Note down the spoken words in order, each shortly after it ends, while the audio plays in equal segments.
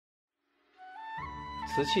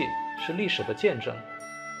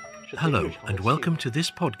Hello and welcome to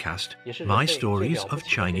this podcast, My Stories of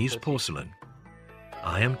Chinese Porcelain.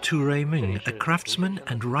 I am Tu Ming, a craftsman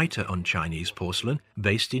and writer on Chinese porcelain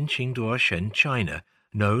based in Qingduoshen, China,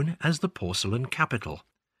 known as the porcelain capital.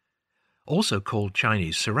 Also called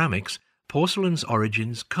Chinese ceramics, porcelain's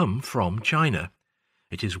origins come from China.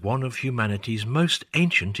 It is one of humanity's most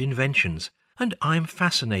ancient inventions, and I'm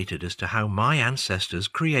fascinated as to how my ancestors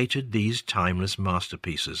created these timeless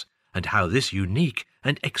masterpieces, and how this unique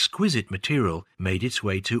and exquisite material made its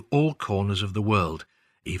way to all corners of the world,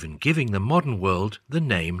 even giving the modern world the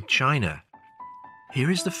name China.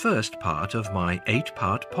 Here is the first part of my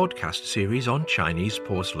 8-part podcast series on Chinese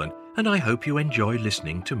porcelain, and I hope you enjoy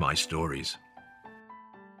listening to my stories.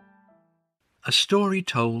 A story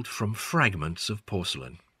told from fragments of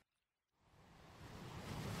porcelain.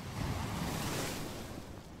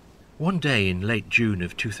 One day in late June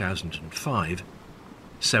of 2005,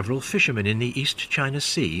 several fishermen in the East China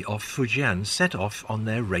Sea off Fujian set off on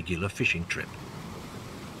their regular fishing trip.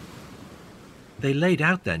 They laid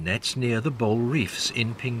out their nets near the Bowl Reefs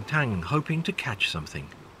in Pingtang, hoping to catch something.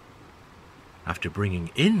 After bringing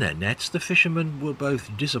in their nets, the fishermen were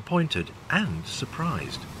both disappointed and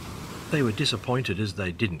surprised. They were disappointed as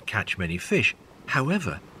they didn't catch many fish.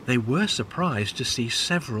 However, they were surprised to see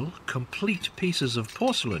several complete pieces of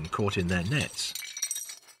porcelain caught in their nets.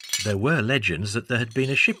 There were legends that there had been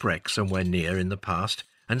a shipwreck somewhere near in the past,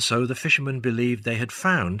 and so the fishermen believed they had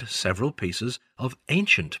found several pieces of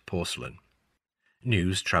ancient porcelain.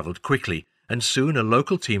 News travelled quickly, and soon a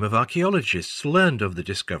local team of archaeologists learned of the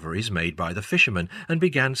discoveries made by the fishermen and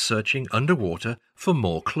began searching underwater for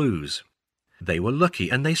more clues. They were lucky,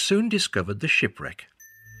 and they soon discovered the shipwreck.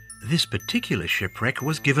 This particular shipwreck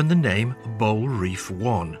was given the name Bowl Reef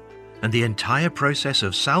 1, and the entire process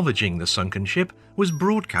of salvaging the sunken ship was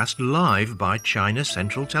broadcast live by China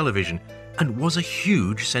Central Television and was a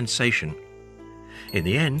huge sensation. In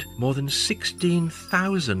the end, more than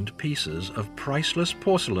 16,000 pieces of priceless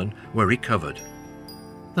porcelain were recovered.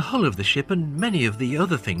 The hull of the ship and many of the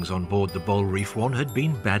other things on board the Bowl Reef 1 had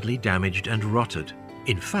been badly damaged and rotted.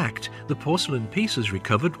 In fact, the porcelain pieces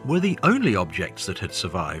recovered were the only objects that had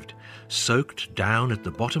survived, soaked down at the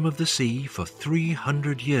bottom of the sea for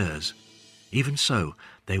 300 years. Even so,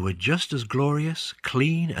 they were just as glorious,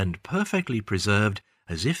 clean, and perfectly preserved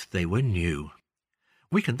as if they were new.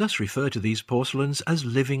 We can thus refer to these porcelains as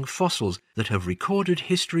living fossils that have recorded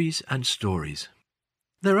histories and stories.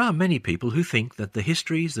 There are many people who think that the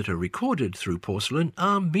histories that are recorded through porcelain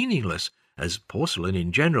are meaningless, as porcelain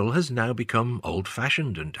in general has now become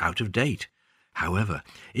old-fashioned and out of date. However,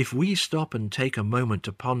 if we stop and take a moment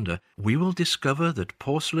to ponder, we will discover that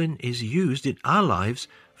porcelain is used in our lives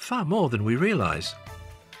far more than we realize.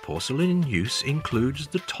 Porcelain in use includes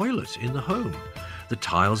the toilet in the home, the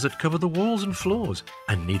tiles that cover the walls and floors,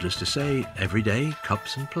 and needless to say, everyday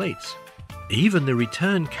cups and plates. Even the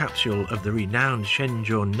return capsule of the renowned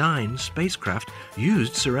Shenzhou 9 spacecraft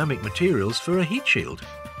used ceramic materials for a heat shield.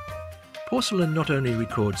 Porcelain not only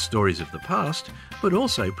records stories of the past, but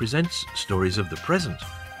also presents stories of the present.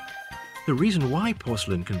 The reason why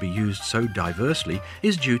porcelain can be used so diversely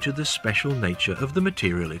is due to the special nature of the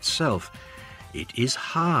material itself. It is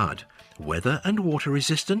hard, weather and water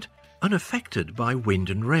resistant, unaffected by wind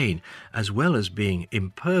and rain, as well as being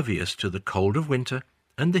impervious to the cold of winter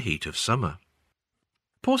and the heat of summer.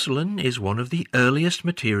 Porcelain is one of the earliest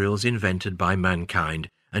materials invented by mankind,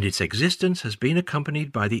 and its existence has been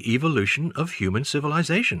accompanied by the evolution of human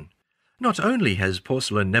civilization. Not only has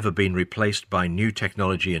porcelain never been replaced by new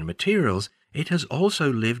technology and materials, it has also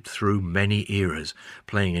lived through many eras,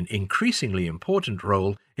 playing an increasingly important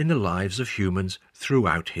role in the lives of humans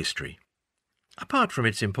throughout history. Apart from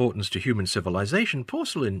its importance to human civilization,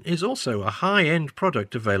 porcelain is also a high-end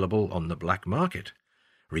product available on the black market.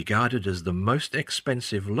 Regarded as the most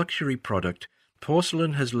expensive luxury product,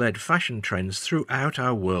 porcelain has led fashion trends throughout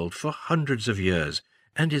our world for hundreds of years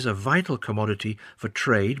and is a vital commodity for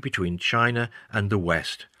trade between China and the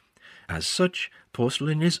West. As such,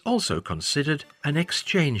 porcelain is also considered an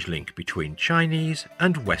exchange link between Chinese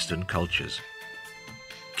and Western cultures.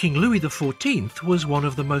 King Louis XIV was one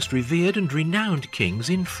of the most revered and renowned kings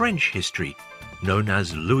in French history. Known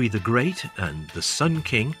as Louis the Great and the Sun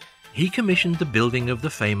King, he commissioned the building of the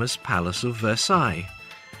famous Palace of Versailles.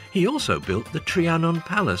 He also built the Trianon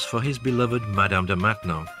Palace for his beloved Madame de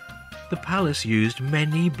Maintenon. The palace used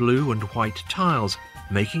many blue and white tiles,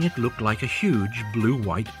 making it look like a huge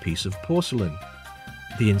blue-white piece of porcelain.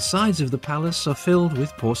 The insides of the palace are filled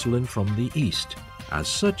with porcelain from the East. As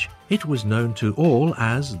such, it was known to all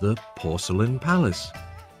as the Porcelain Palace.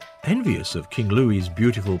 Envious of King Louis's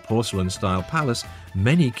beautiful porcelain-style palace,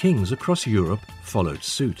 many kings across Europe followed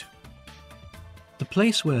suit. The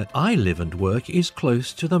place where I live and work is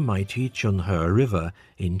close to the mighty Chunhe River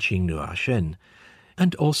in Qingnuashen,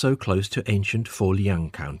 and also close to ancient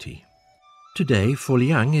Foliang County. Today,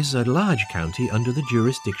 Foliang is a large county under the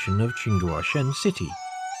jurisdiction of Qingduashen City.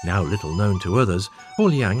 Now little known to others,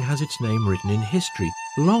 Foliang has its name written in history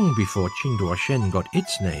long before Qingduashen got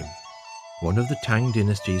its name. One of the Tang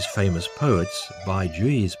dynasty's famous poets, Bai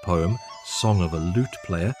Jui's poem, Song of a Lute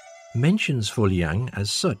Player, mentions Foliang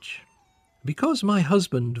as such. Because my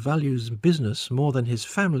husband values business more than his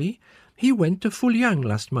family, he went to Foliang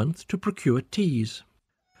last month to procure teas.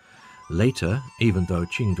 Later, even though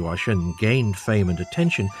Qingduashen gained fame and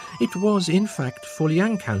attention, it was in fact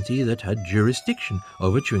Foliang County that had jurisdiction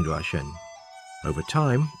over Qingduashen. Over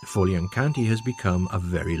time, Foliang County has become a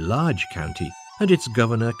very large county, and its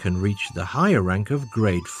governor can reach the higher rank of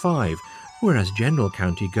grade 5, whereas general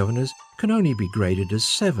county governors can only be graded as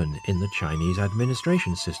 7 in the Chinese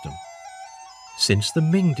administration system. Since the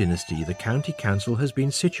Ming dynasty, the county council has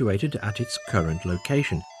been situated at its current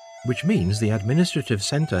location, which means the administrative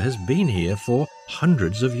centre has been here for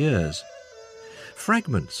hundreds of years.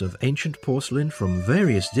 Fragments of ancient porcelain from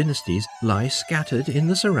various dynasties lie scattered in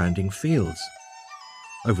the surrounding fields.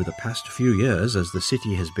 Over the past few years, as the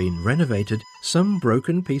city has been renovated, some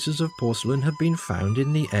broken pieces of porcelain have been found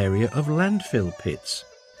in the area of landfill pits.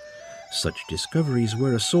 Such discoveries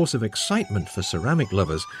were a source of excitement for ceramic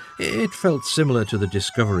lovers. It felt similar to the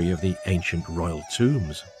discovery of the ancient royal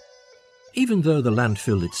tombs. Even though the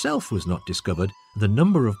landfill itself was not discovered, the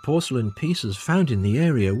number of porcelain pieces found in the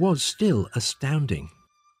area was still astounding.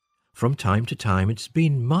 From time to time, it's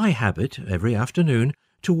been my habit every afternoon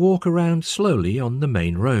to walk around slowly on the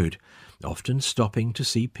main road, often stopping to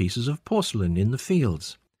see pieces of porcelain in the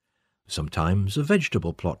fields. Sometimes a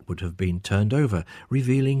vegetable plot would have been turned over,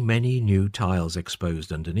 revealing many new tiles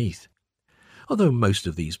exposed underneath. Although most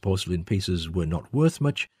of these porcelain pieces were not worth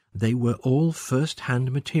much, they were all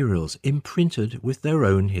first-hand materials imprinted with their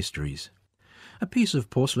own histories. A piece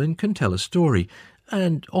of porcelain can tell a story,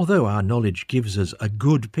 and although our knowledge gives us a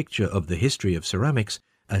good picture of the history of ceramics,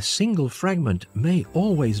 a single fragment may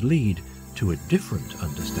always lead to a different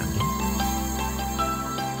understanding.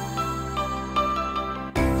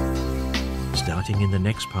 Starting in the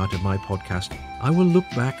next part of my podcast, I will look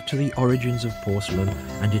back to the origins of porcelain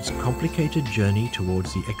and its complicated journey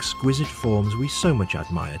towards the exquisite forms we so much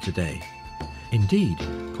admire today. Indeed,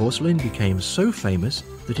 porcelain became so famous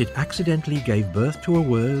that it accidentally gave birth to a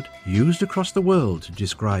word used across the world to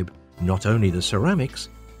describe not only the ceramics,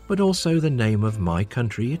 but also the name of my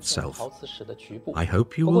country itself. I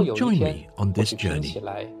hope you will join me on this journey.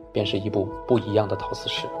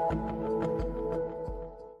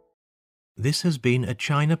 This has been a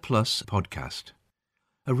China Plus podcast.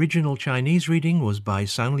 Original Chinese reading was by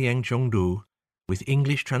Sanliang Chengdu, with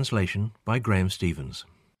English translation by Graham Stevens.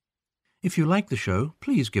 If you like the show,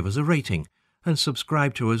 please give us a rating and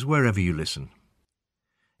subscribe to us wherever you listen.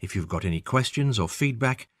 If you've got any questions or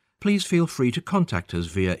feedback, please feel free to contact us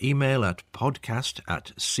via email at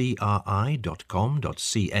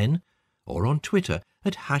podcast@cri.com.cn or on Twitter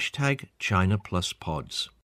at #ChinaPlusPods.